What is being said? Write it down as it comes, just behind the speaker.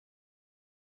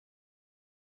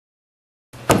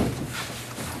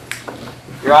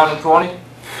Driving 20?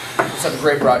 Let's have a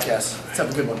great broadcast. Let's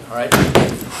have a good one, alright?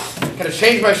 Gotta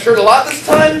change my shirt a lot this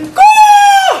time.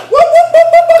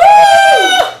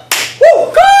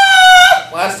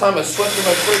 Last time I swept through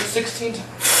my shirt 16 times.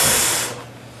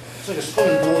 It's like a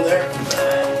swimming pool in there.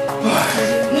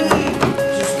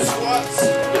 Just the squats.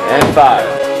 And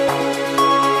 5.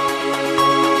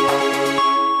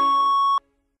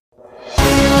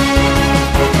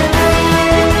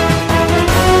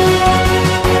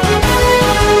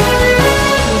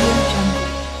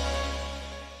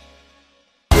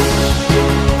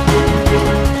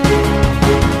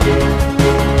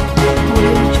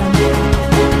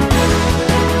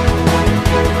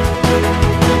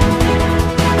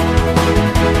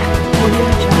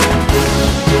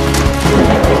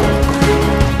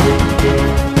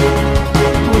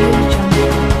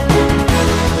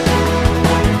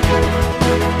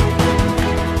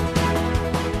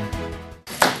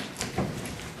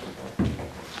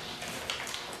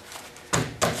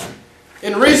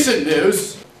 In recent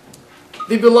news,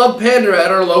 the beloved panda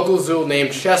at our local zoo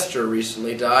named Chester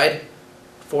recently died.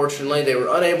 Fortunately, they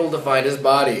were unable to find his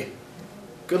body.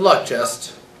 Good luck,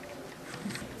 Chest.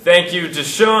 Thank you to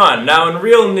Sean. Now in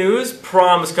real news,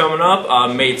 prom is coming up.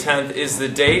 May 10th is the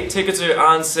date. Tickets are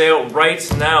on sale right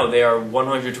now. They are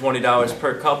 $120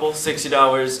 per couple,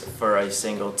 $60 for a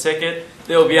single ticket.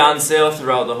 They will be on sale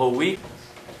throughout the whole week.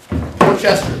 Poor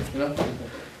Chester, you know.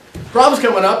 Prom's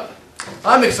coming up.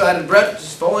 I'm excited, Brett.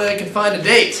 Just if only I can find a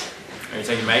date. Are you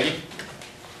taking Maggie?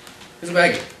 Who's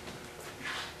Maggie?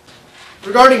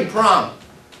 Regarding prom,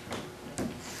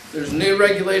 there's new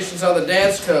regulations on the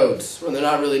dance codes. Well, they're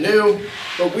not really new,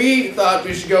 but we thought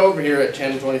we should go over here at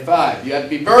 1025. You have to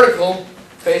be vertical,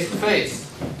 face to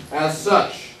face. As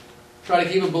such, try to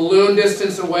keep a balloon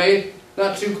distance away,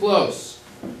 not too close.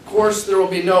 Of course, there will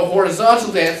be no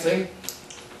horizontal dancing,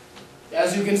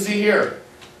 as you can see here.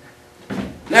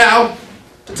 Now,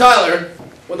 to Tyler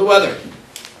with the weather.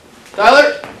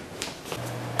 Tyler?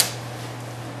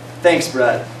 Thanks,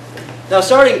 Brett. Now,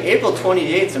 starting April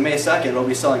 28th to May 2nd, we'll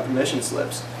be selling permission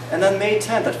slips. And then May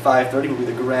 10th at 5:30 will be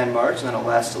the Grand March, and then it'll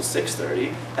last till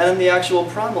 6:30. And then the actual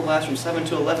prom will last from 7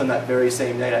 to 11 that very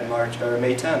same night at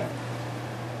May 10th.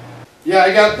 Yeah,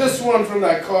 I got this one from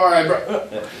that car I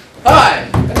brought. Hi!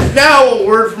 And now a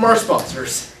word from our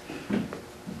sponsors.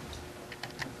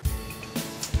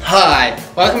 Hi,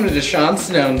 welcome to Deshaun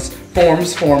Snone's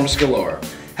Forms Galore.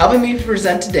 Helping me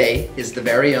present today is the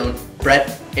very own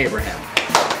Brett Abraham.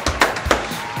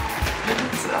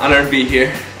 It's an honor to be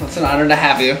here. It's an honor to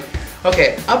have you.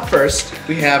 Okay, up first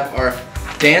we have our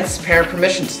dance pair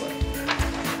permission slip.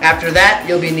 After that,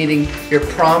 you'll be needing your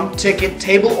prom ticket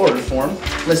table order form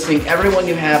listing everyone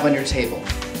you have on your table.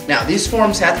 Now, these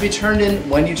forms have to be turned in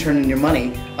when you turn in your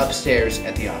money upstairs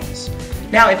at the office.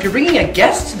 Now, if you're bringing a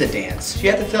guest to the dance,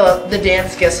 you have to fill out the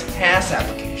dance guest pass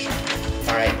application.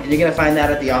 Alright, and you're going to find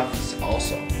that at the office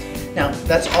also. Now,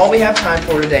 that's all we have time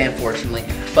for today, unfortunately.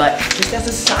 But just as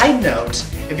a side note,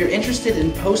 if you're interested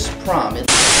in post-prom,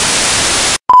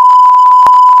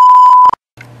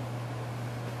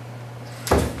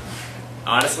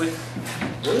 Honestly?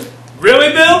 Really?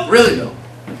 Really, Bill? Really, Bill.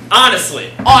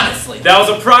 Honestly. Honestly. That was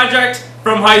a project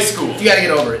from high school. You gotta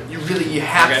get over it. You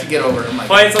have to get over it. Oh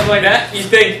playing something like that? You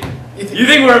think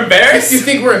we're embarrassed? You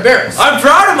think we're embarrassed? I'm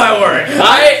proud of my work.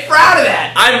 I'm proud of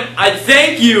that. I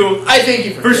thank you. I thank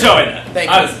you for showing that. Thank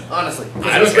you. Honestly.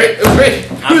 It was great. It was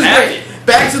great. I'm happy.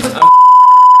 Back to the.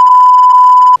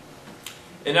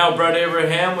 And now Brett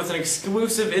Abraham with an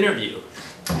exclusive interview.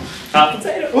 Hot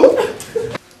potato.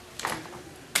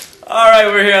 Alright,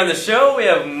 we're here on the show. We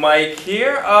have Mike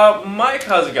here. Mike,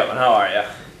 how's it going? How are you?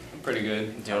 Pretty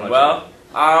good. Doing well.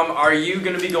 Are you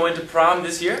going to be going to prom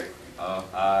this year?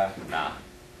 Nah.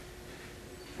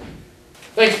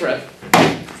 Thanks, Brett.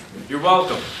 You're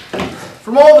welcome.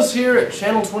 From all of us here at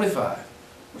Channel 25,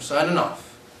 we're signing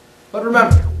off. But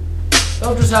remember,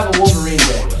 don't just have a Wolverine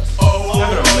day with us.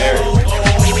 Have an American.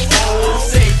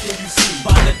 Say, can you see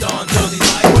by the dawn's early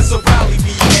light? We're so proudly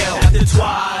be held at the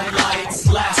twilight's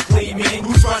last gleaming.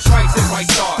 Who's run strikes and bright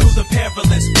stars through the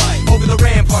perilous fight over the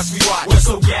ramparts we watch. We're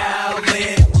so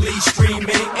gallantly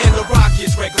streaming, and the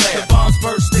rockets red glare. The bombs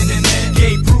bursting and then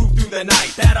gave proof through the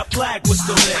night that our flag was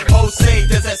still there. Oh, say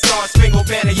does that star-spangled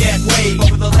banner yet wave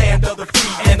over the land of the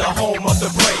free and the home of the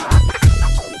brave?